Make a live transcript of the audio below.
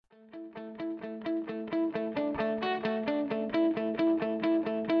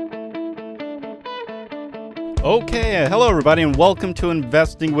Okay, hello everybody and welcome to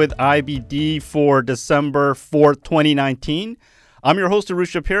Investing with IBD for December 4th, 2019. I'm your host,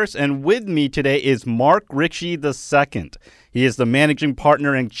 Arusha Pierce, and with me today is Mark Ritchie II. He is the Managing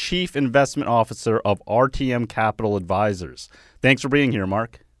Partner and Chief Investment Officer of RTM Capital Advisors. Thanks for being here,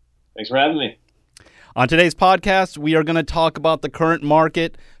 Mark. Thanks for having me. On today's podcast, we are going to talk about the current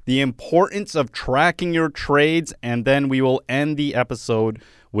market, the importance of tracking your trades, and then we will end the episode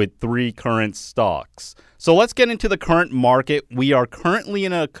with 3 current stocks. So let's get into the current market. We are currently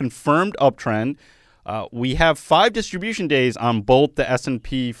in a confirmed uptrend. We have 5 distribution days on both the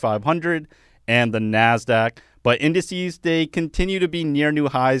S&P 500 and the NASDAQ, but indices, they continue to be near new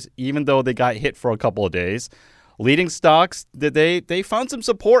highs, even though they got hit for a couple of days. Leading stocks, they found some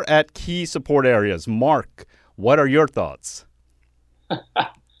support at key support areas. Mark, what are your thoughts?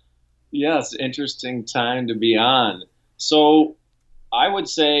 Yes, interesting time to be on. So I would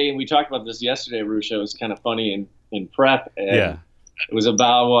say, and we talked about this yesterday, Arusha, it was kind of funny in prep. And Yeah. It was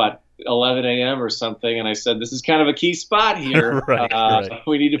about, 11 a.m. or something, and I said, this is kind of a key spot here. Right.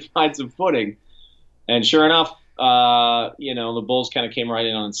 We need to find some footing. And sure enough, the bulls kind of came right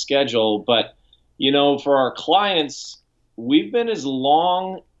in on schedule. But, for our clients, we've been as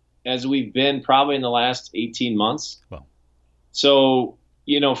long as we've been probably in the last 18 months. Wow. So,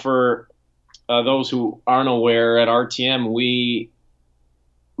 for those who aren't aware, at RTM, we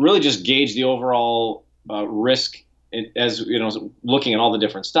really just gauge the overall risk as, looking at all the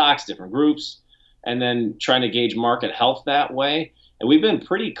different stocks, different groups, and then trying to gauge market health that way. And we've been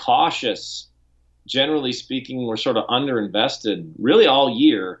pretty cautious. Generally speaking, we're sort of underinvested really all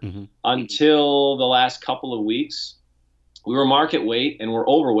year until the last couple of weeks. We were market weight and we're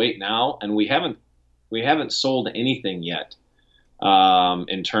overweight now, and we haven't sold anything yet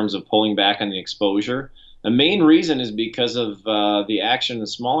in terms of pulling back on the exposure. The main reason is because of the action in the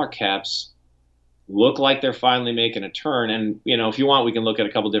smaller caps look like they're finally making a turn. And, if you want, we can look at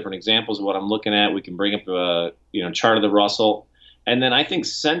a couple different examples of what I'm looking at. We can bring up a chart of the Russell. And then I think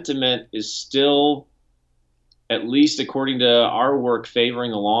sentiment is still, at least according to our work, favoring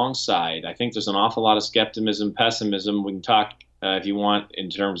the long side. I think there's an awful lot of skepticism, pessimism. We can talk, if you want,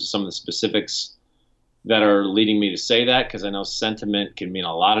 in terms of some of the specifics that are leading me to say that, because I know sentiment can mean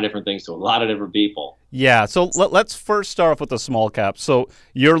a lot of different things to a lot of different people. Yeah, so let's first start off with the small cap. So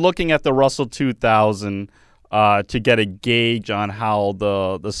you're looking at the Russell 2000 to get a gauge on how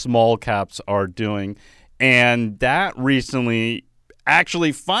the small caps are doing. And that recently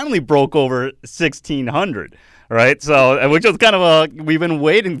actually finally broke over 1,600, right? So, which is kind of we've been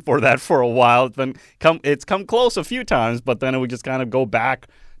waiting for that for a while. It's come close a few times, but then it would just kind of go back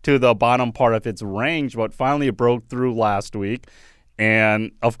to the bottom part of its range. But finally it broke through last week.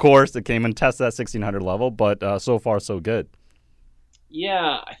 And, of course, it came and tested that 1,600 level, but so far so good.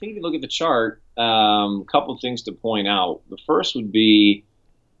 Yeah, I think if you look at the chart, a couple of things to point out. The first would be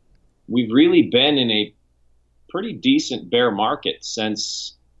we've really been in a pretty decent bear market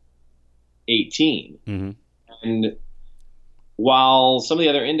since 18. And while some of the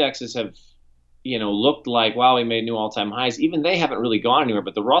other indexes have, looked like, wow, we made new all-time highs, even they haven't really gone anywhere,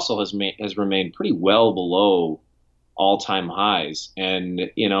 but the Russell has remained pretty well below all-time highs. And,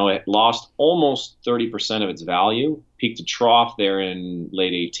 it lost almost 30% of its value, peak to trough there in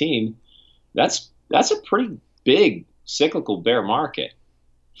late 18. That's a pretty big cyclical bear market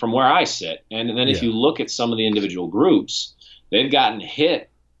from where I sit. And then if you look at some of the individual groups, they've gotten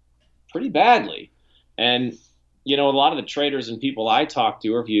hit pretty badly. And, a lot of the traders and people I talk to,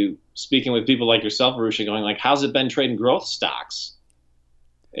 or if you speaking with people like yourself, Arusha, going like, how's it been trading growth stocks?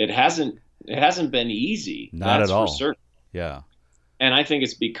 It hasn't been easy. Not at all. For certain. Yeah. And I think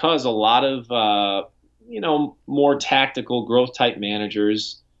it's because a lot of, more tactical growth type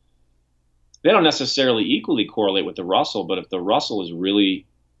managers, they don't necessarily equally correlate with the Russell, but if the Russell is really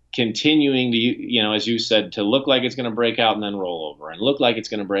continuing to, as you said, to look like it's going to break out and then roll over and look like it's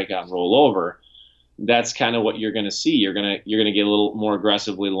going to break out and roll over, that's kind of what you're going to see. You're going to get a little more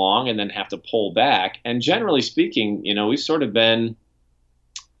aggressively long and then have to pull back. And generally speaking, we've sort of been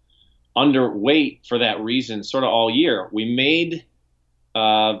underweight for that reason sort of all year. We made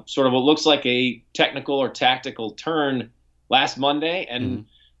sort of what looks like a technical or tactical turn last Monday. And,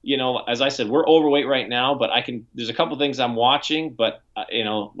 as I said, we're overweight right now, but there's a couple things I'm watching, but,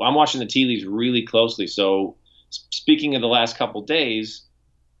 I'm watching the tea leaves really closely. So speaking of the last couple days,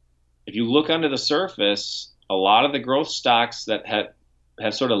 if you look under the surface, a lot of the growth stocks that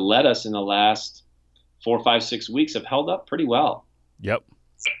have sort of led us in the last 4, 5, 6 weeks have held up pretty well. Yep.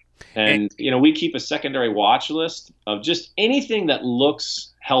 And, we keep a secondary watch list of just anything that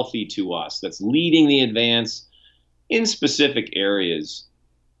looks healthy to us, that's leading the advance in specific areas.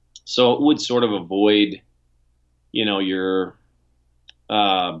 So it would sort of avoid your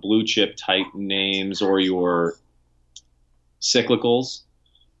blue chip type names or your cyclicals.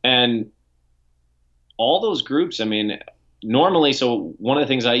 And all those groups, I mean, normally, so one of the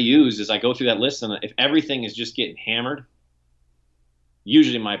things I use is I go through that list, and if everything is just getting hammered,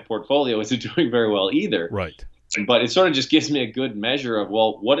 usually my portfolio isn't doing very well either. Right. But it sort of just gives me a good measure of,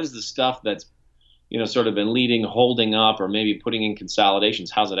 well, what is the stuff that's, sort of been leading, holding up, or maybe putting in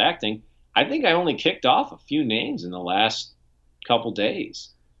consolidations? How's it acting? I think I only kicked off a few names in the last couple days.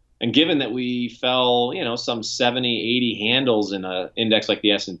 And given that we fell, some 70, 80 handles in an index like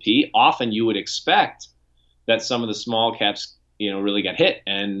the S&P, often you would expect that some of the small caps, really got hit.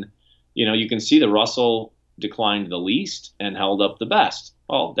 And, you can see the Russell declined the least and held up the best.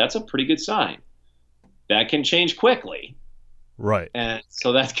 Well, that's a pretty good sign. That can change quickly. Right. And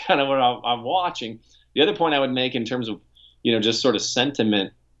so that's kind of what I'm watching. The other point I would make in terms of, just sort of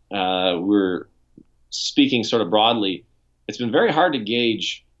sentiment, we're speaking sort of broadly. It's been very hard to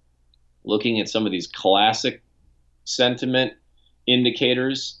gauge looking at some of these classic sentiment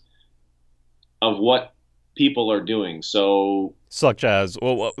indicators of what people are doing. So, such as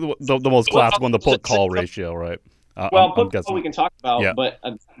the most classic one, the put call ratio, right? Put call we can talk about, yeah. But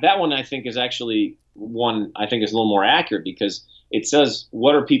that one I think is actually one I think is a little more accurate because it says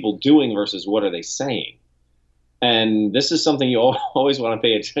what are people doing versus what are they saying. And this is something you always want to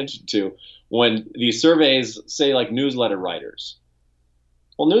pay attention to when these surveys say like newsletter writers.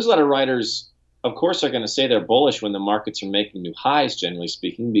 Well, newsletter writers, of course, are going to say they're bullish when the markets are making new highs, generally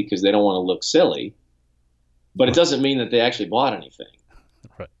speaking, because they don't want to look silly. But it doesn't mean that they actually bought anything.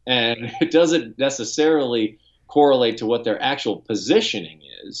 Right. And it doesn't necessarily correlate to what their actual positioning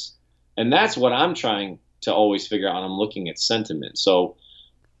is. And that's what I'm trying to always figure out when I'm looking at sentiment. So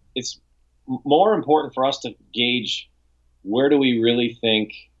it's more important for us to gauge where do we really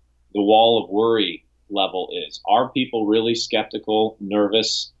think the wall of worry level is. Are people really skeptical,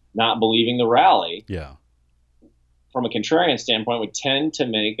 nervous, not believing the rally? Yeah. From a contrarian standpoint, would tend to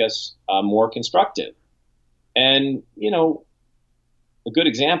make us more constructive. And, a good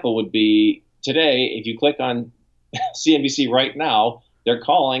example would be today, if you click on CNBC right now, they're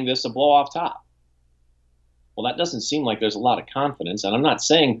calling this a blow-off top. Well, that doesn't seem like there's a lot of confidence. And I'm not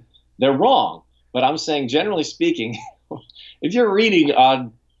saying they're wrong, but I'm saying, generally speaking, if you're reading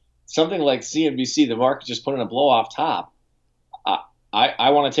on something like CNBC, the market just put in a blow-off top, I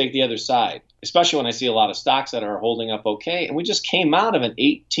want to take the other side, especially when I see a lot of stocks that are holding up okay. And we just came out of an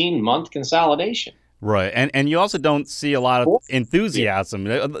 18-month consolidation. Right. And you also don't see a lot of enthusiasm.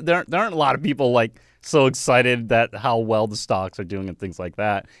 There aren't a lot of people like so excited that how well the stocks are doing and things like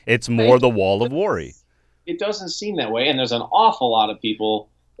that. It's more the wall of worry. It doesn't seem that way. And there's an awful lot of people,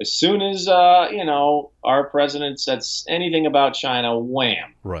 as soon as, our president says anything about China,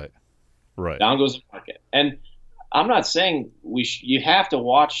 wham. Right. Right. Down goes the market. And I'm not saying you have to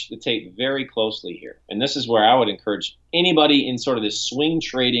watch the tape very closely here. And this is where I would encourage anybody in sort of this swing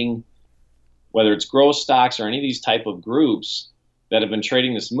trading, whether it's growth stocks or any of these type of groups that have been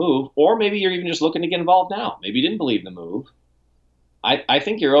trading this move, or maybe you're even just looking to get involved now. Maybe you didn't believe the move. I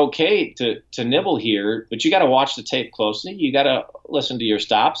think you're okay to nibble here, but you got to watch the tape closely. You got to listen to your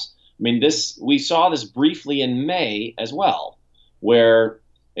stops. I mean, we saw this briefly in May as well, where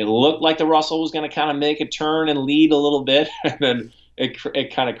it looked like the Russell was going to kind of make a turn and lead a little bit, and then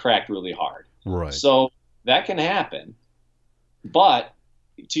it kind of cracked really hard. Right. So that can happen. But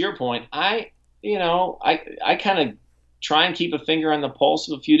to your point, I kind of try and keep a finger on the pulse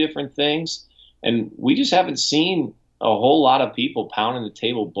of a few different things, and we just haven't seen a whole lot of people pounding the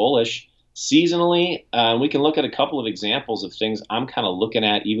table bullish seasonally. We can look at a couple of examples of things I'm kind of looking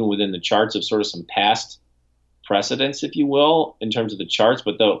at even within the charts of sort of some past precedents, if you will, in terms of the charts.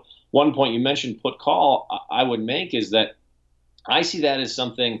 But the one point you mentioned, put call, I would make is that I see that as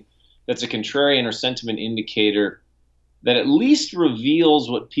something that's a contrarian or sentiment indicator that at least reveals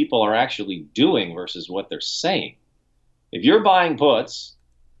what people are actually doing versus what they're saying. If you're buying puts,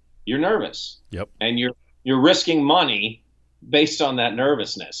 you're nervous. Yep. And you're risking money based on that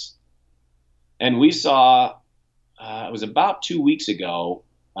nervousness. And we saw, it was about 2 weeks ago,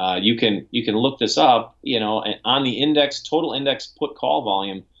 you can look this up, on the index, total index put call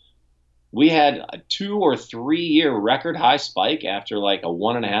volume, we had a 2 or 3 year record high spike after like a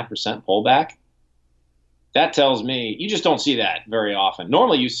 1.5% pullback. That tells me you just don't see that very often.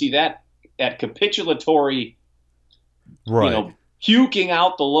 Normally you see that at capitulatory, right, puking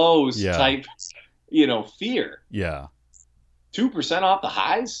out the lows type, fear. Yeah. 2% off the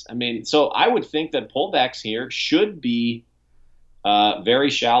highs. I mean, so I would think that pullbacks here should be very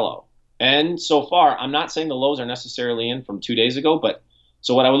shallow. And so far, I'm not saying the lows are necessarily in from 2 days ago, but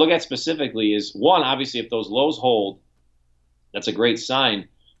So what I would look at specifically is, one, obviously, if those lows hold, that's a great sign.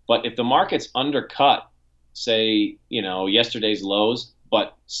 But if the market's undercut, say, yesterday's lows,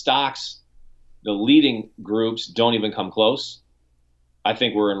 but stocks, the leading groups don't even come close, I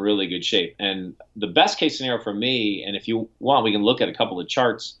think we're in really good shape. And the best case scenario for me, and if you want, we can look at a couple of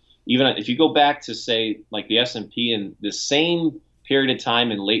charts. Even if you go back to, say, like the S&P in the same period of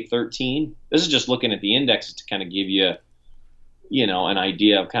time in late 13, this is just looking at the indexes to kind of give you, an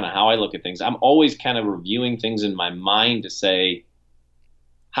idea of kind of how I look at things. I'm always kind of reviewing things in my mind to say,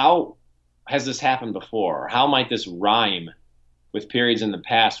 how has this happened before? Or how might this rhyme with periods in the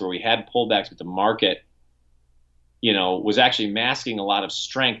past where we had pullbacks, but the market, was actually masking a lot of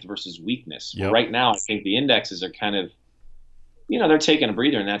strength versus weakness. Yep. Right now, I think the indexes are kind of, they're taking a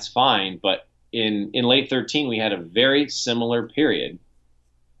breather, and that's fine. But in late 13, we had a very similar period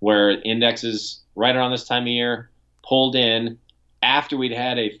where indexes right around this time of year pulled in after we'd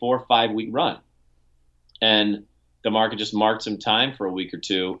had a 4 or 5 week run. And the market just marked some time for a week or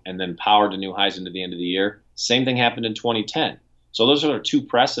two and then powered to new highs into the end of the year. Same thing happened in 2010. So those are two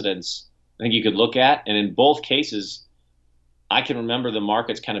precedents I think you could look at. And in both cases, I can remember the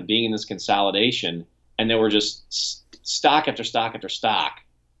markets kind of being in this consolidation, and there were just stock after stock after stock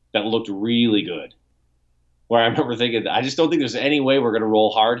that looked really good. Where I remember thinking, I just don't think there's any way we're going to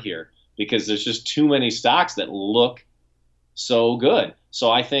roll hard here, because there's just too many stocks that look so good. So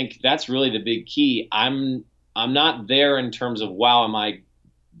I think that's really the big key. I'm not there in terms of, wow, am I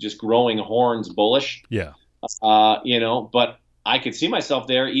just growing horns bullish? Yeah. But I could see myself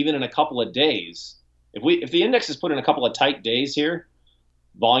there even in a couple of days. If the index is put in a couple of tight days here,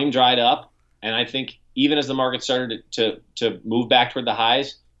 volume dried up, and I think even as the market started to move back toward the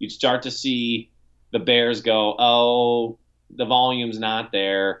highs, you'd start to see the bears go, oh, the volume's not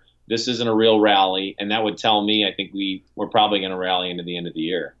there. This isn't a real rally. And that would tell me, I think we're probably going to rally into the end of the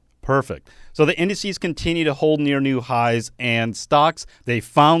year. Perfect. So the indices continue to hold near new highs, and stocks, they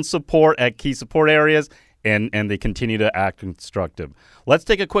found support at key support areas, and they continue to act constructive. Let's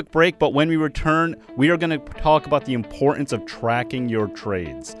take a quick break, but when we return, we are going to talk about the importance of tracking your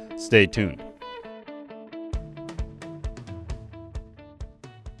trades. Stay tuned.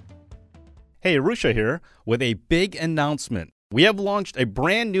 Hey, Arusha here with a big announcement. We have launched a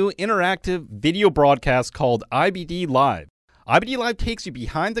brand new interactive video broadcast called IBD Live. IBD Live takes you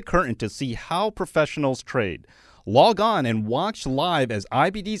behind the curtain to see how professionals trade. Log on and watch live as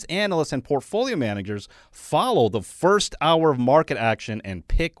IBD's analysts and portfolio managers follow the first hour of market action and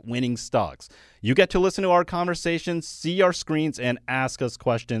pick winning stocks. You get to listen to our conversations, see our screens, and ask us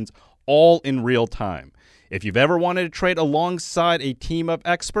questions all in real time. If you've ever wanted to trade alongside a team of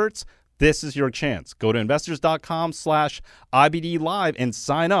experts, this is your chance. Go to investors.com/IBD Live and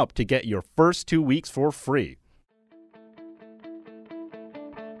sign up to get your first 2 weeks for free.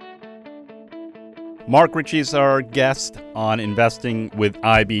 Mark Ritchie is our guest on Investing with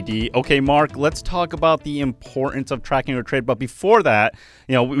IBD. Okay, Mark, let's talk about the importance of tracking your trade. But before that,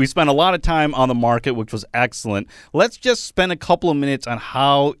 we spent a lot of time on the market, which was excellent. Let's just spend a couple of minutes on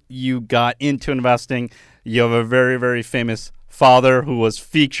how you got into investing. You have a very, very famous father who was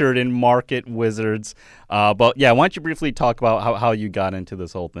featured in Market Wizards. But yeah, why don't you briefly talk about how you got into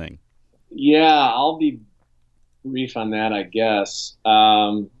this whole thing? Yeah, I'll be brief on that, I guess.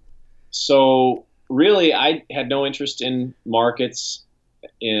 So really, I had no interest in markets,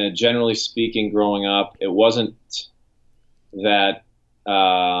 generally speaking, growing up. It wasn't that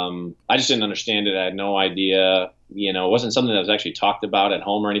I just didn't understand it. I had no idea. It wasn't something that was actually talked about at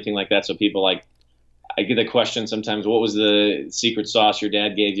home or anything like that. So people I get the question sometimes, what was the secret sauce your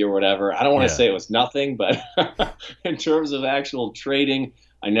dad gave you or whatever? I don't want to say it was nothing, but in terms of actual trading,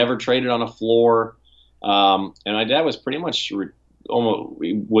 I never traded on a floor. And my dad was pretty much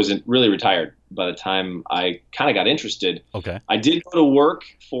wasn't really retired by the time I kind of got interested. Okay. I did go to work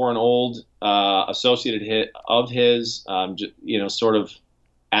for an old associate of his, sort of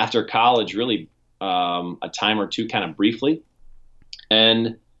after college, really a time or two, kind of briefly.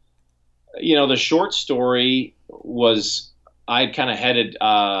 And the short story was I kind of headed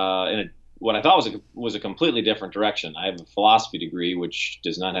in what I thought was a completely different direction. I have a philosophy degree, which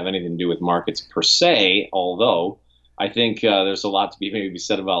does not have anything to do with markets per se, although I think there's a lot to be maybe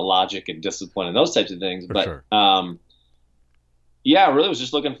said about logic and discipline and those types of things. For but sure. I really was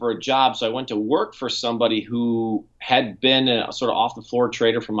just looking for a job. So I went to work for somebody who had been a sort of off the floor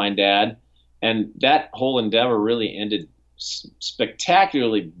trader for my dad. And that whole endeavor really ended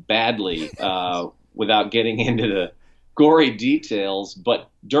spectacularly badly without getting into the gory details. But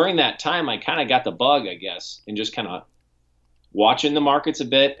during that time, I kind of got the bug, I guess, and just kind of watching the markets a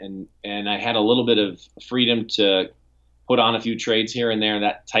bit. And I had a little bit of freedom to put on a few trades here and there,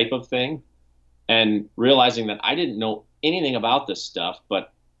 that type of thing, and realizing that I didn't know anything about this stuff,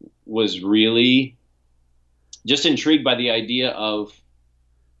 but was really just intrigued by the idea of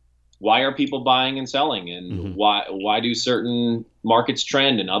why are people buying and selling, and why do certain markets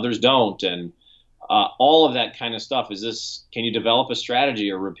trend and others don't, and all of that kind of stuff. Can you develop a strategy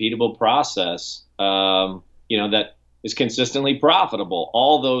or repeatable process, that is consistently profitable?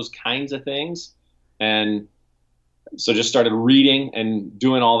 All those kinds of things. And so just started reading and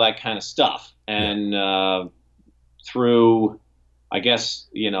doing all that kind of stuff. And through, I guess,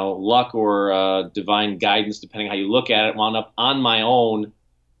 luck or divine guidance, depending how you look at it, wound up on my own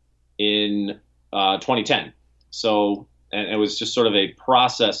in 2010. So, and it was just sort of a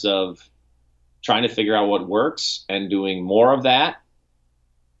process of trying to figure out what works and doing more of that.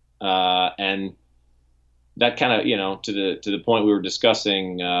 And that kind of, to the point we were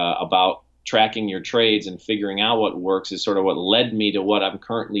discussing about tracking your trades and figuring out what works is sort of what led me to what I'm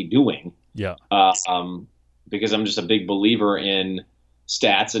currently doing. Yeah. Because I'm just a big believer in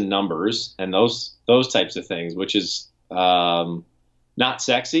stats and numbers and those types of things, which is not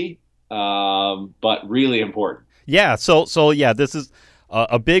sexy, but really important. Yeah. So yeah, this is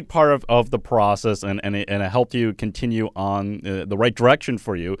a big part of the process, and it helped you continue on the right direction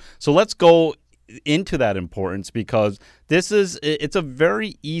for you. So let's go into that importance, because it's a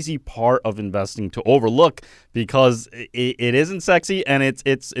very easy part of investing to overlook, because it isn't sexy, and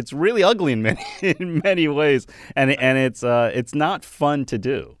it's really ugly in many ways, and it's not fun to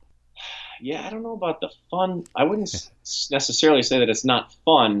do. Yeah, I don't know about the fun. I wouldn't necessarily say that it's not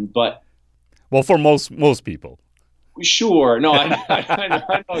fun, but for most people. Sure. No, I know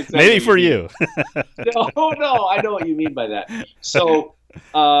exactly. Maybe for you. No, I know what you mean by that. So,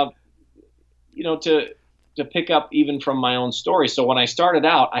 to pick up even from my own story. So when I started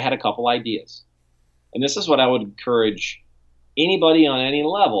out, I had a couple ideas. And this is what I would encourage anybody on any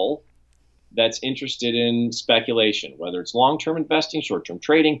level that's interested in speculation, whether it's long-term investing, short-term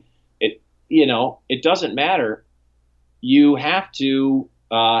trading. It doesn't matter. You have to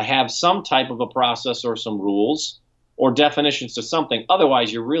have some type of a process or some rules or definitions to something.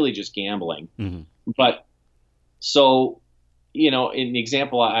 Otherwise, you're really just gambling. Mm-hmm. But so, in the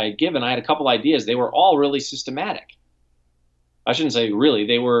example I had given, I had a couple ideas. They were all really systematic. I shouldn't say really.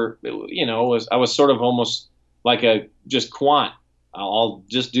 They were, I was sort of almost like a just quant. I'll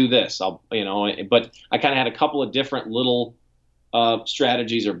just do this. But I kind of had a couple of different little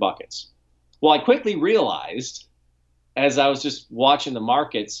strategies or buckets. Well, I quickly realized, as I was just watching the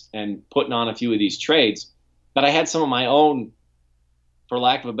markets and putting on a few of these trades, that I had some of my own, for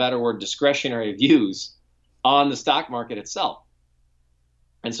lack of a better word, discretionary views on the stock market itself.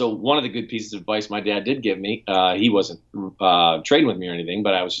 And so one of the good pieces of advice my dad did give me, he wasn't trading with me or anything,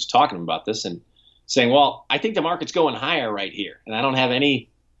 but I was just talking to him about this and saying, well, I think the market's going higher right here, and I don't have any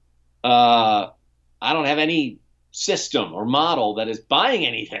system or model that is buying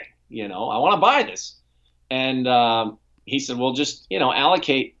anything. I want to buy this. And he said, well, just,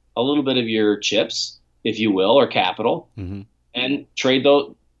 allocate a little bit of your chips, if you will, or capital, mm-hmm. and trade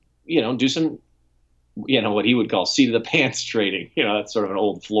those, do some, what he would call seat of the pants trading. That's sort of an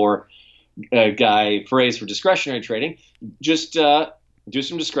old floor guy phrase for discretionary trading. Just do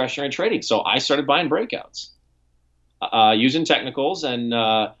some discretionary trading. So I started buying breakouts, using technicals and,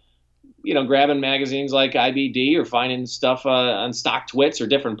 grabbing magazines like IBD or finding stuff on StockTwits or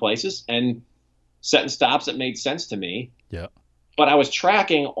different places and setting stops that made sense to me. Yeah. But I was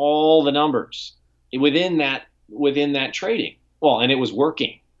tracking all the numbers within that trading. Well, and it was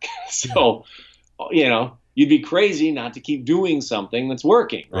working. So, you'd be crazy not to keep doing something that's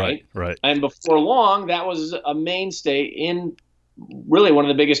working, right? Right. And before long, that was a mainstay in really one of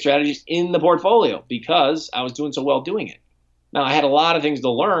the biggest strategies in the portfolio because I was doing so well doing it. Now, I had a lot of things to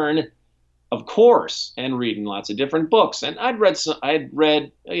learn, of course, and reading lots of different books. And I had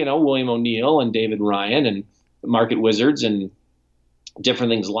read, William O'Neill and David Ryan and Market Wizards and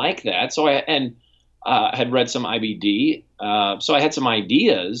different things like that. So I had read some IBD. So I had some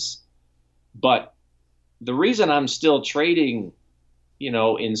ideas, but the reason I'm still trading,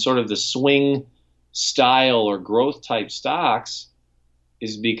 in sort of the swing style or growth type stocks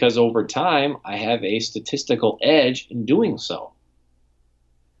is because over time I have a statistical edge in doing so.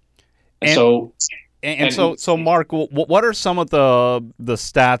 So Mark, what are some of the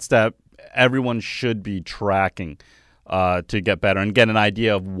stats that everyone should be tracking to get better and get an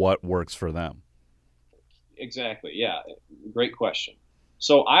idea of what works for them? Exactly. Yeah. Great question.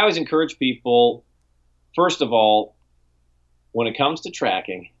 So I always encourage people, first of all, when it comes to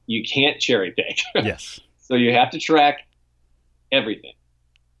tracking, you can't cherry pick. Yes. So you have to track everything.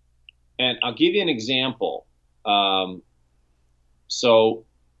 And I'll give you an example. So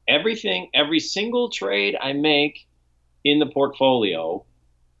every single trade I make in the portfolio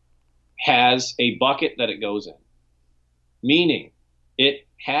has a bucket that it goes in, meaning it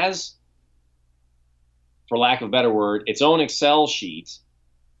has, for lack of a better word, its own Excel sheet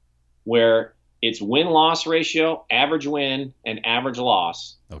where its win-loss ratio, average win, and average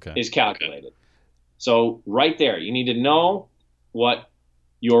loss is calculated. So right there, you need to know what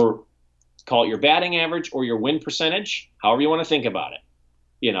call it your batting average or your win percentage, however you want to think about it.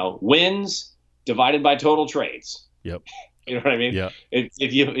 Wins divided by total trades. Yep. You know what I mean? Yeah.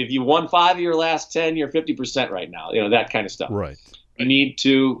 If you won 5 of your last 10, you're 50% right now. That kind of stuff. Right. You need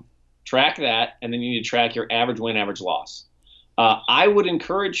to track that, and then you need to track your average win, average loss. I would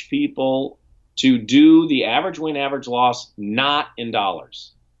encourage people to do the average win, average loss not in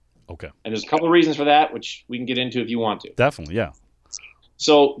dollars. Okay. And there's a couple of reasons for that, which we can get into if you want to. Definitely, yeah.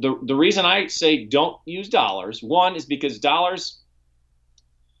 So the reason I say don't use dollars, one is because dollars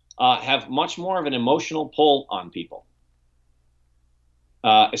have much more of an emotional pull on people,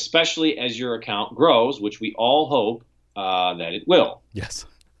 especially as your account grows, which we all hope that it will. Yes.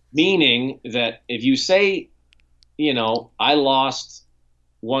 Meaning that if you say, I lost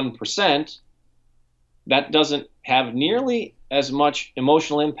 1%, that doesn't have nearly as much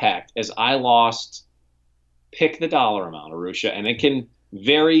emotional impact as I lost, pick the dollar amount, Arusha, and it can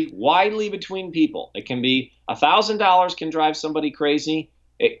vary widely between people. It can be $1,000 can drive somebody crazy.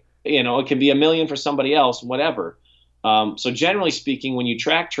 It can be $1 million for somebody else, whatever. So generally speaking, when you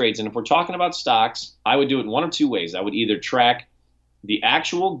track trades, and if we're talking about stocks, I would do it in one of two ways. I would either track the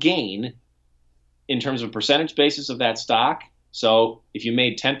actual gain in terms of percentage basis of that stock. So if you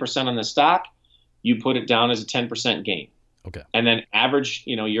made 10% on the stock, you put it down as a 10% gain. Okay. And then average,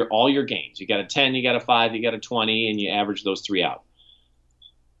 all your gains. You got a 10, you got a 5, you got a 20, and you average those three out.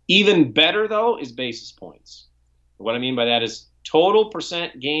 Even better, though, is basis points. What I mean by that is total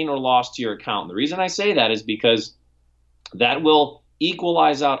percent gain or loss to your account. And the reason I say that is because that will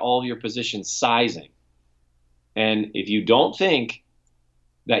equalize out all of your position sizing. And if you don't think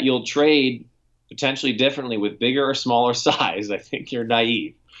that you'll trade potentially differently with bigger or smaller size, I think you're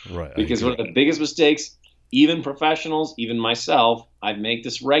naive. Right. Because one of the biggest mistakes, even professionals, even myself, I make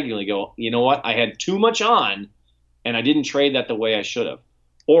this regularly, go, you know what? I had too much on and I didn't trade that the way I should have.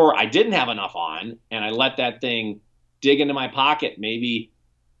 Or I didn't have enough on and I let that thing dig into my pocket. Maybe,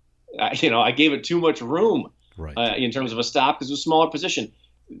 I gave it too much room in terms of a stop because it was a smaller position.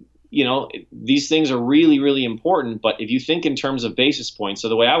 These things are really, really important. But if you think in terms of basis points, so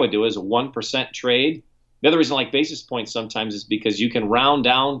the way I would do it is a 1% trade. The other reason I like basis points sometimes is because you can round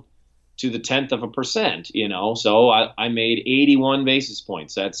down to the 10th of a percent, So I made 81 basis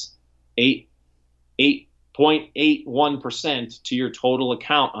points. That's 8.81% to your total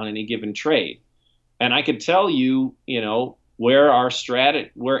account on any given trade. And I could tell you, where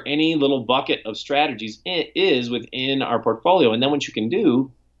where any little bucket of strategies is within our portfolio. And then what you can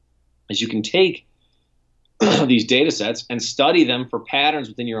do is you can take these data sets and study them for patterns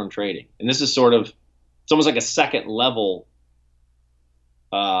within your own trading. And this is it's almost like a second level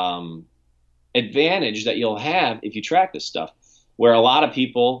advantage that you'll have if you track this stuff, where a lot of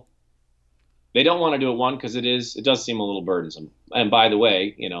people, they don't want to do it, because it does seem a little burdensome. And by the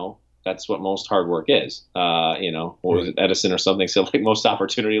way, that's what most hard work is. Or was it Edison or something? So like most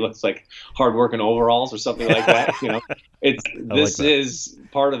opportunity looks like hard work in overalls or something like that. This is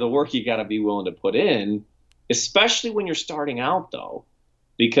part of the work you got to be willing to put in, especially when you're starting out, though,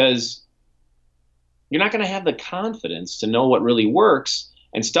 because you're not going to have the confidence to know what really works.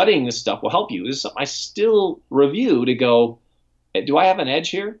 And studying this stuff will help you. This is something I still review to go, do I have an edge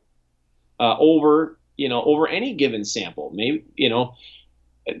here over any given sample? Maybe,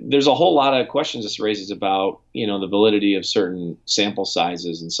 there's a whole lot of questions this raises about, the validity of certain sample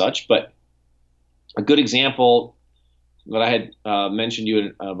sizes and such. But a good example that I had mentioned to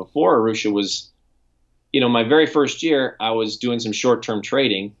you before, Arusha, was, my very first year, I was doing some short-term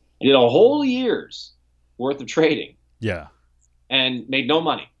trading. I did a whole year's worth of trading. Yeah. And made no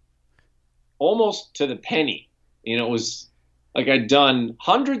money, almost to the penny. It was like I'd done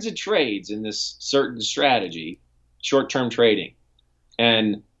hundreds of trades in this certain strategy, short-term trading,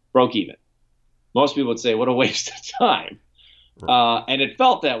 and broke even. Most people would say, what a waste of time. And it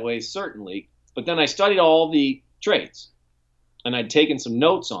felt that way, certainly. But then I studied all the trades, and I'd taken some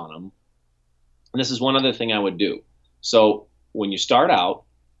notes on them. And this is one other thing I would do. So when you start out,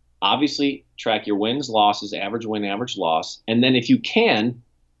 obviously track your wins, losses, average win, average loss. And then if you can,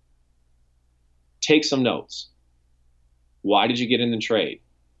 take some notes. Why did you get in the trade?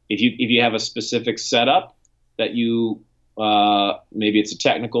 If you have a specific setup that you, maybe it's a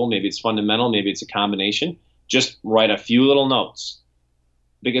technical, maybe it's fundamental, maybe it's a combination, just write a few little notes.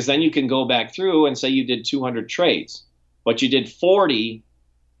 because then you can go back through and say you did 200 trades, but you did 40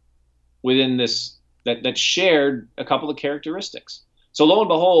 within this that shared a couple of characteristics. So lo and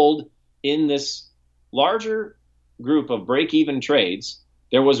behold, in this larger group of break-even trades,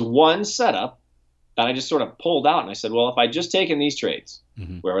 there was one setup that I just sort of pulled out, and I said, well, if I just taken these trades,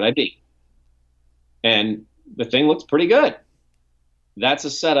 where would I be? And the thing looks pretty good. That's a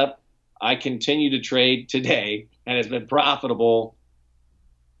setup I continue to trade today, and it's been profitable.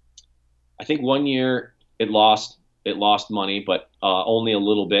 I think 1 year it lost money, but only a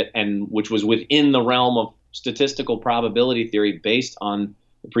little bit, and which was within the realm of statistical probability theory based on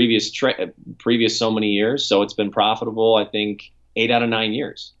the previous so many years. So it's been profitable, I think, 8 out of 9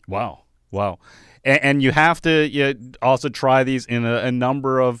 years. Wow. And you have to also try these in a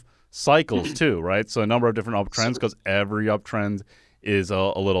number of cycles too, right? So a number of different uptrends, because every uptrend is a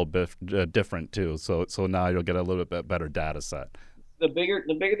little bit different too. So now you'll get a little bit better data set. The bigger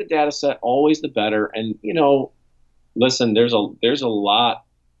the data set, always the better. And listen, there's a lot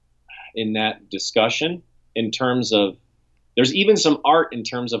in that discussion in terms of, there's even some art in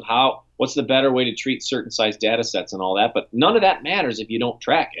terms of what's the better way to treat certain size data sets and all that, but none of that matters if you don't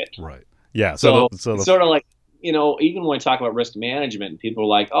track it. Right. Yeah. So it's sort of like, even when I talk about risk management, people are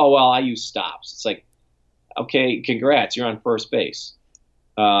like, oh, well, I use stops. It's like, okay, congrats, you're on first base.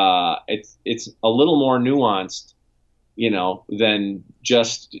 It's a little more nuanced, than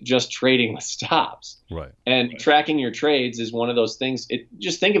just trading with stops. Right. And tracking your trades is one of those things.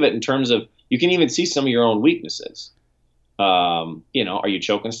 Just think of it in terms of, you can even see some of your own weaknesses. Are you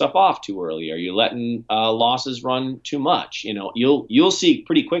choking stuff off too early? Are you letting losses run too much? You'll see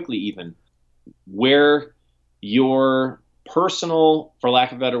pretty quickly even where your personal, for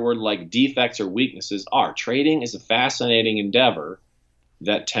lack of a better word, like defects or weaknesses are. Trading is a fascinating endeavor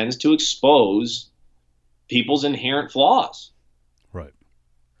that tends to expose people's inherent flaws. Right.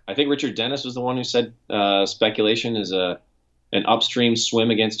 I think Richard Dennis was the one who said speculation is an upstream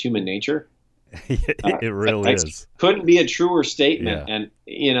swim against human nature. It really is. Couldn't be a truer statement. Yeah.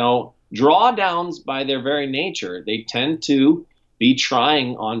 And, drawdowns by their very nature, they tend to be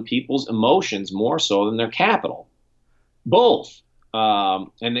trying on people's emotions more so than their capital. Both.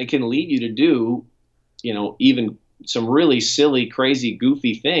 And they can lead you to do, even some really silly, crazy,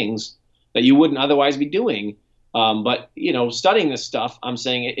 goofy things that you wouldn't otherwise be doing. But studying this stuff, I'm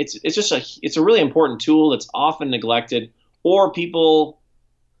saying it's a really important tool that's often neglected, or people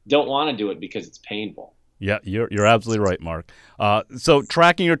don't want to do it because it's painful. Yeah, you're absolutely right, Mark. So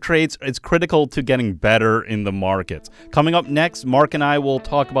tracking your trades is critical to getting better in the markets. Coming up next, Mark and I will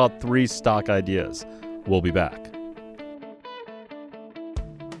talk about 3 stock ideas. We'll be back.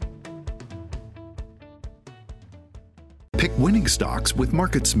 Pick winning stocks with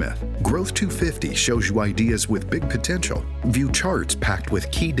MarketSmith. Growth 250 shows you ideas with big potential. View charts packed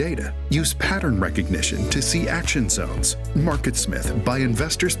with key data. Use pattern recognition to see action zones. MarketSmith by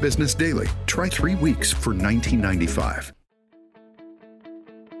Investors Business Daily. Try 3 weeks for $19.95.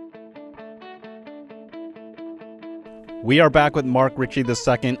 We are back with Mark Ritchie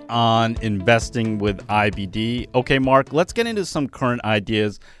II on investing with IBD. Okay, Mark, let's get into some current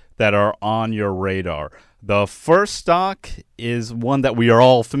ideas that are on your radar. The first stock is one that we are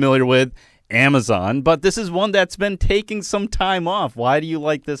all familiar with, Amazon, but this is one that's been taking some time off. Why do you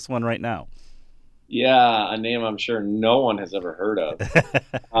like this one right now? Yeah, a name I'm sure no one has ever heard of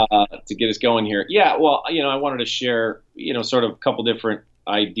to get us going here. Yeah, well, I wanted to share, sort of a couple different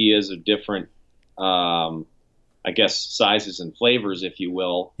ideas of different, I guess, sizes and flavors, if you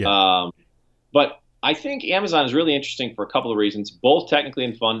will. Yeah. But I think Amazon is really interesting for a couple of reasons, both technically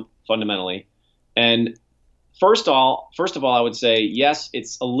and fundamentally. And first of all, I would say, yes,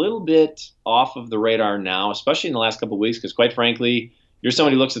 it's a little bit off of the radar now, especially in the last couple of weeks, because quite frankly, you're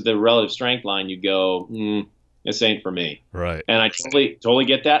somebody who looks at the relative strength line, you go, this ain't for me. Right. And I totally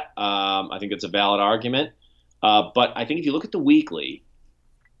get that. I think it's a valid argument. But I think if you look at the weekly,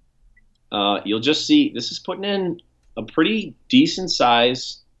 you'll just see this is putting in a pretty decent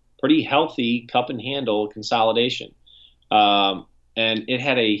size, pretty healthy cup and handle consolidation. And it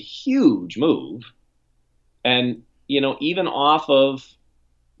had a huge move. And, even off of,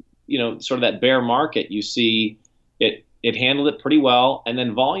 sort of that bear market, you see it handled it pretty well. And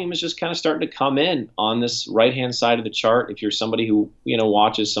then volume is just kind of starting to come in on this right-hand side of the chart. If you're somebody who,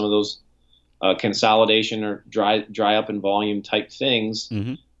 watches some of those consolidation or dry up in volume type things.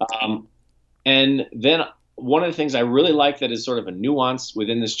 Mm-hmm. And then one of the things I really like that is sort of a nuance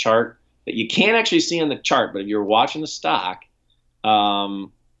within this chart that you can't actually see on the chart, but if you're watching the stock,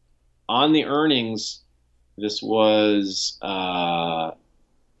 on the earnings, this was October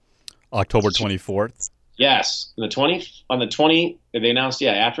 24th. Yes, on the 20 they announced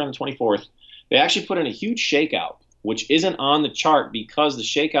after on the 24th they actually put in a huge shakeout, which isn't on the chart because the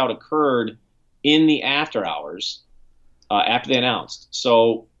shakeout occurred in the after hours after they announced.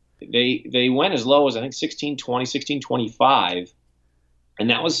 So they went as low as I think 1620, 1625, and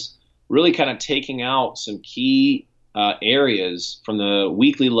that was really kind of taking out some key areas from the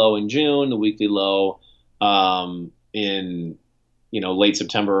weekly low in June, the weekly low in late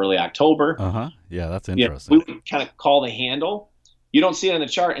September, early October. Yeah, that's interesting. We would kind of call the handle. You don't see it on the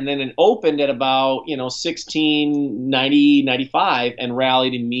chart, and then it opened at about 1690, 95, and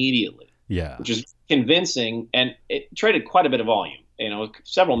rallied immediately. Yeah, which is convincing, and it traded quite a bit of volume.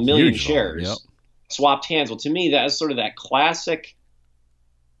 Several million shares swapped hands. Well, to me, that is sort of that classic,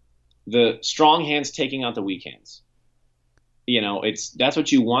 the strong hands taking out the weak hands. That's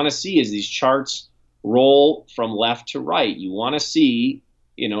what you want to see is these charts roll from left to right. You want to see,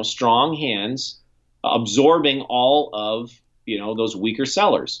 strong hands absorbing all of, those weaker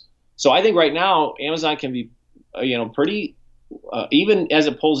sellers. So I think right now Amazon can be, pretty, even as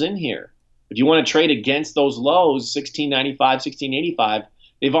it pulls in here. If you want to trade against those lows, 1695, 1685,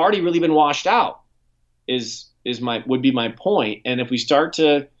 they've already really been washed out. Would be my point. And if we start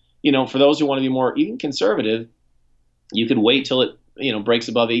to, for those who want to be more even conservative, you could wait till it, breaks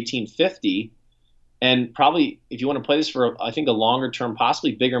above 1850. And probably, if you want to play this for, I think, a longer term,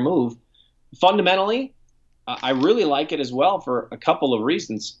 possibly bigger move, fundamentally, I really like it as well for a couple of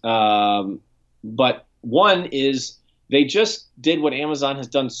reasons. But one is they just did what Amazon has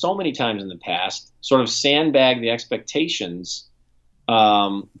done so many times in the past, sort of sandbag the expectations,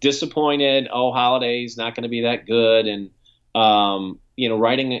 disappointed, holiday's not going to be that good, and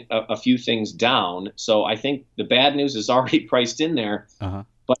writing a few things down. So I think the bad news is already priced in there.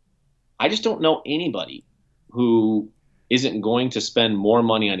 But I just don't know anybody who isn't going to spend more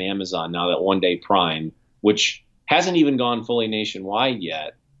money on Amazon now that One Day Prime, which hasn't even gone fully nationwide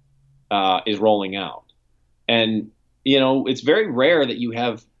yet, is rolling out. And, it's very rare that you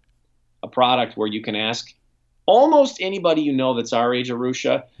have a product where you can ask almost anybody that's our age,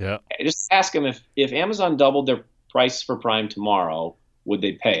 Arusha. Yeah. Just ask them if Amazon doubled their price for Prime tomorrow, would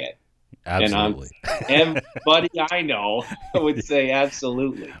they pay it? Absolutely. And everybody I know would say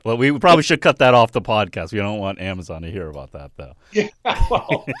absolutely. Well, we probably should cut that off the podcast. We don't want Amazon to hear about that, though. Yeah,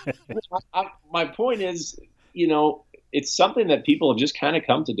 well, my point is, it's something that people have just kind of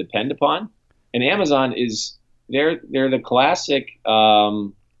come to depend upon. And Amazon is, they're the classic,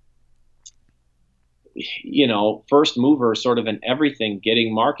 first mover sort of in everything,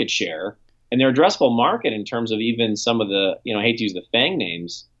 getting market share. And their addressable market in terms of even some of the, I hate to use the FANG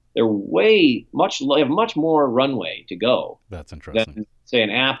names, they're have much more runway to go. That's interesting. Than, say, an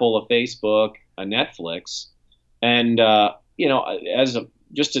Apple, a Facebook, a Netflix, and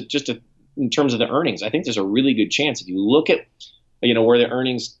in terms of the earnings, I think there's a really good chance if you look at where the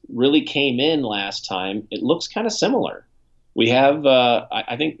earnings really came in last time, it looks kind of similar. We have,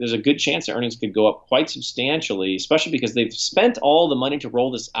 I think there's a good chance the earnings could go up quite substantially, especially because they've spent all the money to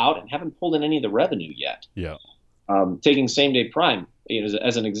roll this out and haven't pulled in any of the revenue yet. Yeah. Taking Same Day Prime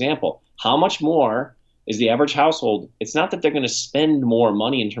as an example, how much more is the average household? It's not that they're going to spend more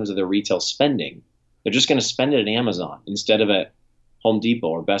money in terms of their retail spending. They're just going to spend it at Amazon instead of at Home Depot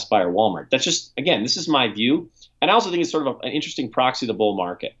or Best Buy or Walmart. That's just, again, this is my view. And I also think it's sort of an interesting proxy of the bull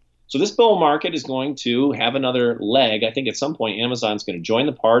market. So this bull market is going to have another leg. I think at some point Amazon's going to join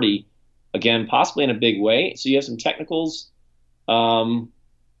the party again, possibly in a big way. So you have some technicals that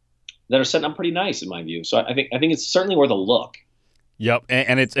are setting up pretty nice in my view. So I think it's certainly worth a look. Yep,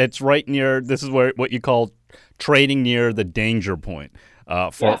 and it's right near. This is what you call trading near the danger point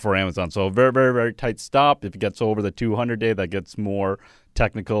for Amazon. So very, very, very tight stop. If it gets over the 200-day, that gets more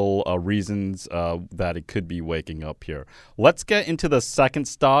technical reasons that it could be waking up here. Let's get into the second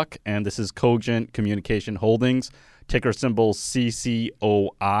stock, and this is Cogent Communication Holdings, ticker symbol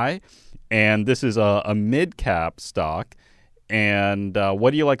CCOI, and this is a mid-cap stock. And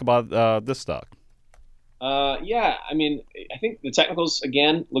what do you like about this stock? I mean, I think the technicals,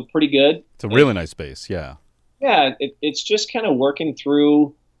 again, look pretty good. It's a really nice space, yeah. Yeah, it's just kind of working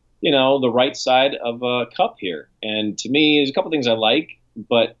through, the right side of a cup here. And to me, there's a couple things I like,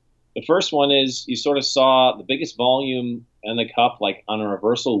 but the first one is you sort of saw the biggest volume in the cup, like on a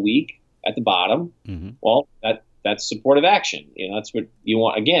reversal week at the bottom. Mm-hmm. Well, that's supportive action. That's what you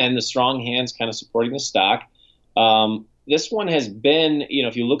want. Again, the strong hands kind of supporting the stock. This one has been,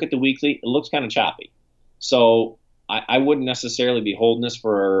 if you look at the weekly, it looks kind of choppy. So I wouldn't necessarily be holding this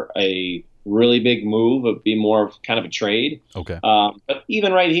for a really big move. It would be more of kind of a trade. Okay. But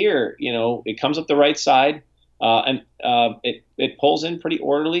even right here, it comes up the right side. It pulls in pretty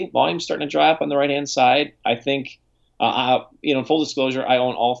orderly. Volume's starting to dry up on the right-hand side. I think, full disclosure, I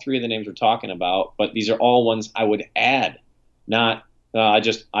own all three of the names we're talking about, but these are all ones I would add, not I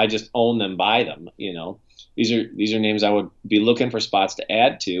just own them, buy them. These are names I would be looking for spots to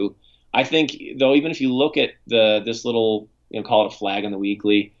add to. I think, though, even if you look at this little, call it a flag on the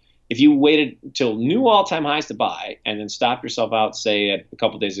weekly, if you waited till new all-time highs to buy and then stop yourself out, say at a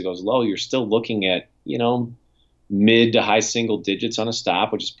couple days ago's low, you're still looking at, mid to high single digits on a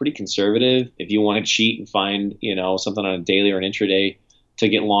stop, which is pretty conservative. If you want to cheat and find, something on a daily or an intraday to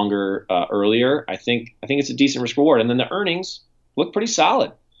get longer earlier, I think it's a decent risk reward. And then the earnings look pretty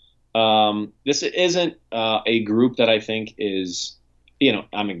solid. This isn't a group that I think is,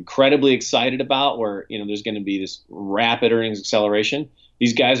 I'm incredibly excited about, where, there's going to be this rapid earnings acceleration.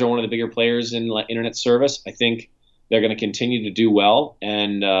 These guys are one of the bigger players in internet service. I think they're going to continue to do well,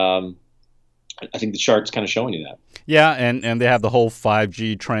 and I think the chart's kind of showing you that. Yeah, and they have the whole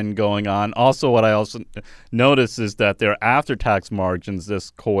 5G trend going on. Also, what I also noticed is that their after-tax margins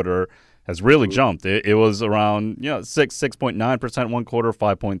this quarter has really jumped. It was around 6.9% one quarter,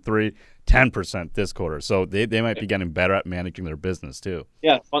 5.3%, 10% this quarter. So they might be getting better at managing their business too.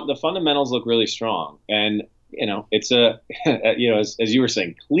 Yeah, the fundamentals look really strong, and it's as you were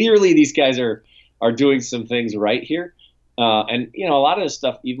saying, clearly these guys are doing some things right here, and a lot of this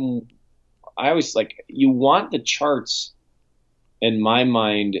stuff, even I always you want the charts in my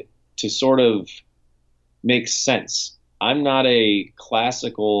mind to sort of make sense. I'm not a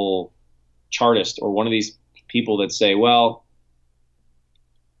classical chartist or one of these people that say, well,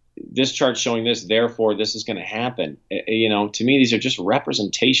 this chart's showing this, therefore this is going to happen. To me, these are just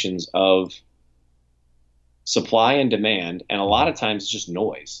representations of supply and demand, and a lot of times it's just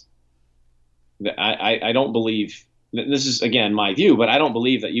noise. I don't believe, this is again my view, but I don't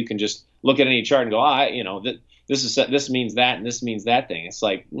believe that you can just look at any chart and go, this means that and this means that thing. It's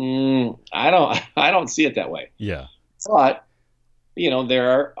like, I don't see it that way. Yeah. But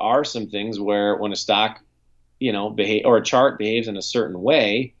there are some things where when a stock, or a chart behaves in a certain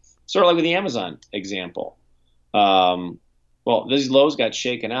way, sort of like with the Amazon example. Well, these lows got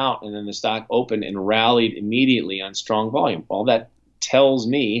shaken out, and then the stock opened and rallied immediately on strong volume. Well, that tells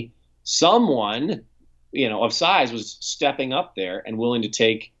me someone, of size was stepping up there and willing to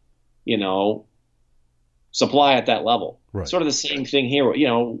take, supply at that level. Right. Sort of the same thing here.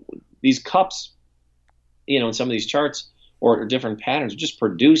 These cups, in some of these charts or different patterns are just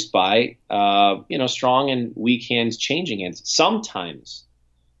produced by, strong and weak hands changing hands. Sometimes,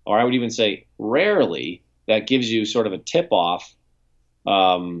 or I would even say rarely, that gives you sort of a tip off.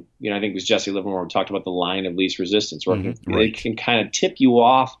 I think it was Jesse Livermore who talked about the line of least resistance, where they can kind of tip you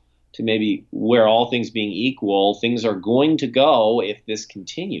off to maybe where, all things being equal, things are going to go if this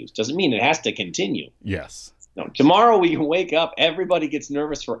continues. Doesn't mean it has to continue. Yes. No, tomorrow we can wake up, everybody gets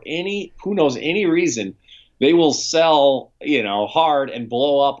nervous for any reason. They will sell, hard and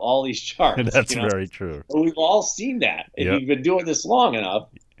blow up all these charts. That's very true. We've all seen that. If you've been doing this long enough,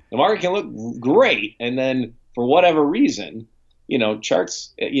 the market can look great, and then for whatever reason,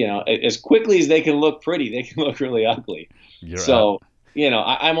 charts, as quickly as they can look pretty, they can look really ugly.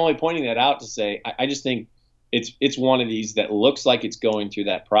 I'm only pointing that out to say I just think it's one of these that looks like it's going through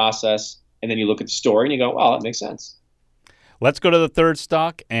that process, and then you look at the story and you go, "Wow, that makes sense." Let's go to the third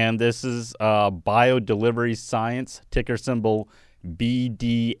stock, and this is BioDelivery Science, ticker symbol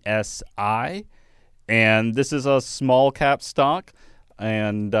BDSI, and this is a small cap stock,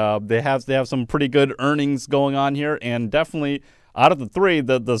 and they have some pretty good earnings going on here, and definitely out of the three,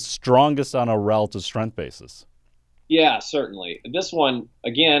 the strongest on a relative strength basis. Yeah, certainly. This one,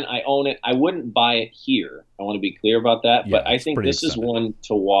 again, I own it. I wouldn't buy it here. I want to be clear about that. But I think this is one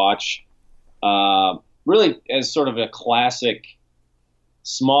to watch really as sort of a classic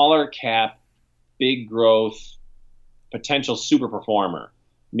smaller cap, big growth, potential super performer,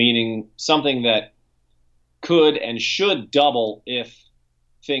 meaning something that could and should double if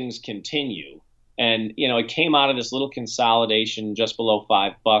things continue. And, it came out of this little consolidation just below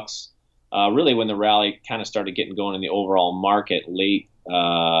 $5. Really when the rally kind of started getting going in the overall market late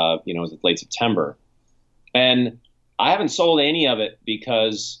September. And I haven't sold any of it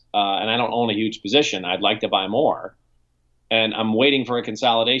because, and I don't own a huge position. I'd like to buy more. And I'm waiting for a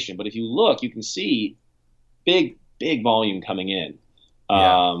consolidation. But if you look, you can see big volume coming in.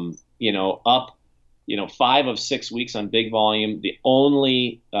 Up, 5 of 6 weeks on big volume. The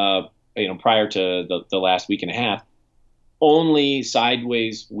only, prior to the last week and a half, only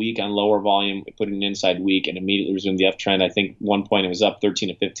sideways week on lower volume. We put in an inside week and immediately resumed the uptrend. I think one point it was up 13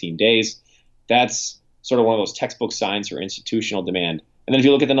 to 15 days. That's sort of one of those textbook signs for institutional demand. And then if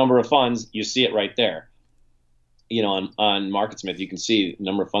you look at the number of funds, you see it right there. on MarketSmith, you can see the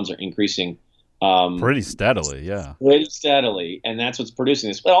number of funds are increasing pretty steadily, yeah. Pretty steadily, and that's what's producing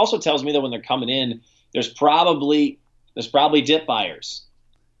this. But it also tells me that when they're coming in, there's probably dip buyers.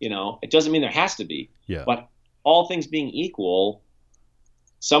 It doesn't mean there has to be. Yeah. But all things being equal,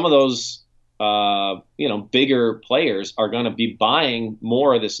 some of those bigger players are going to be buying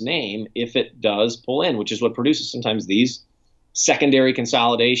more of this name if it does pull in, which is what produces sometimes these secondary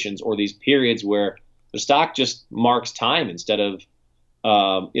consolidations or these periods where the stock just marks time instead of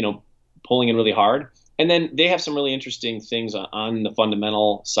pulling in really hard. And then they have some really interesting things on the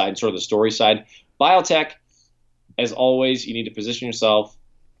fundamental side, sort of the story side. Biotech, as always, you need to position yourself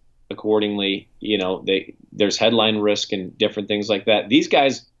accordingly. There's headline risk and different things like that. These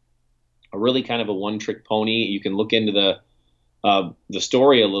guys are really kind of a one-trick pony. You can look into the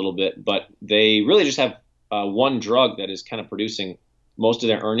story a little bit, but they really just have one drug that is kind of producing most of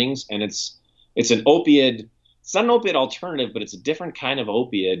their earnings, and it's an opioid. It's not an opioid alternative, but it's a different kind of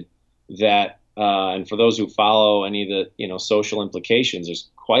opioid that, and for those who follow any of the social implications, there's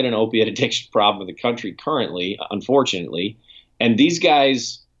quite an opiate addiction problem in the country currently, unfortunately. And these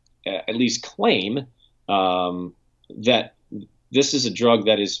guys at least claim that this is a drug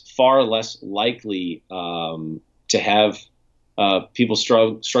that is far less likely to have people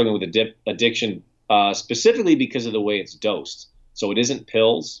struggling with addiction, specifically because of the way it's dosed. So it isn't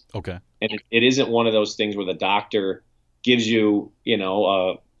pills. Okay. And it isn't one of those things where the doctor gives you,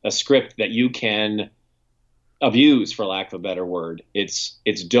 a script that you can abuse, for lack of a better word. It's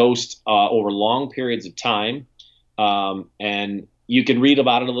dosed over long periods of time, and you can read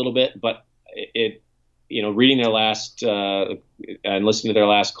about it a little bit. But reading their last and listening to their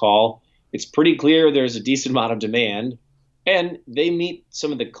last call, it's pretty clear there's a decent amount of demand, and they meet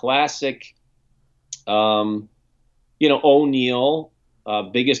some of the classic, O'Neill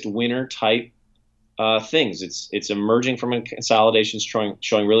biggest winner type things. It's emerging from a consolidation,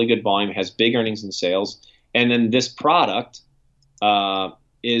 showing really good volume, has big earnings and sales, and then this product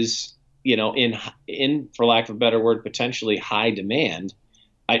is in for lack of a better word, potentially high demand.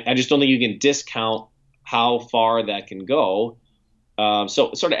 I just don't think you can discount how far that can go.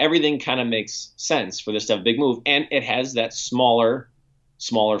 So sort of everything kind of makes sense for this to have a big move, and it has that smaller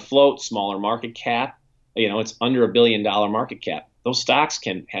float, smaller market cap. It's under $1 billion market cap. Those stocks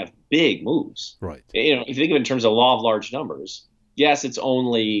can have big moves. Right. If you think of it in terms of law of large numbers, yes, it's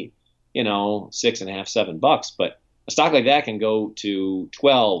only, $6.5, $7, but a stock like that can go to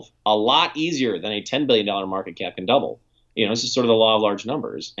 12 a lot easier than a $10 billion market cap can double. This is sort of the law of large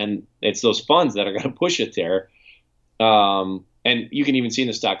numbers, and it's those funds that are going to push it there. And you can even see in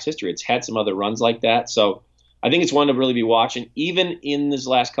the stock's history, it's had some other runs like that. So I think it's one to really be watching, even in this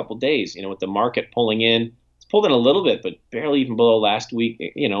last couple of days, with the market pulling in. It's pulled in a little bit, but barely even below last week.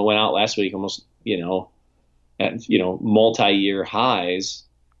 Went out last week almost, at, multi-year highs.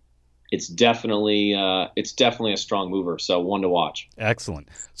 It's definitely a strong mover, so one to watch. Excellent.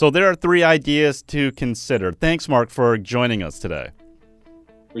 So there are 3 ideas to consider. Thanks, Mark, for joining us today.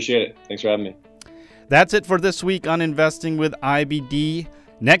 Appreciate it. Thanks for having me. That's it for this week on Investing with IBD.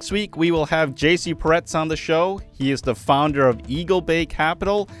 Next week, we will have JC Peretz on the show. He is the founder of Eagle Bay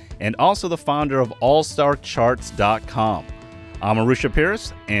Capital and also the founder of AllStarCharts.com. I'm Arusha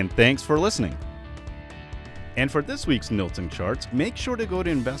Pierce, and thanks for listening. And for this week's Notes and Charts, make sure to go to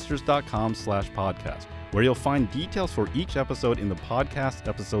investors.com/podcast, where you'll find details for each episode in the podcast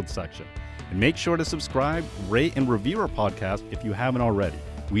episode section. And make sure to subscribe, rate, and review our podcast if you haven't already.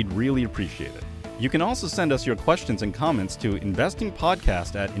 We'd really appreciate it. You can also send us your questions and comments to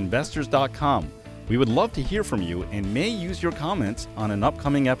investingpodcast@investors.com. We would love to hear from you and may use your comments on an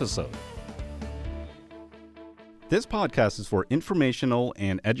upcoming episode. This podcast is for informational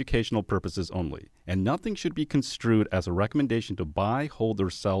and educational purposes only, and nothing should be construed as a recommendation to buy, hold,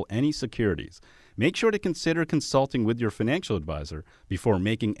 or sell any securities. Make sure to consider consulting with your financial advisor before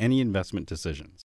making any investment decisions.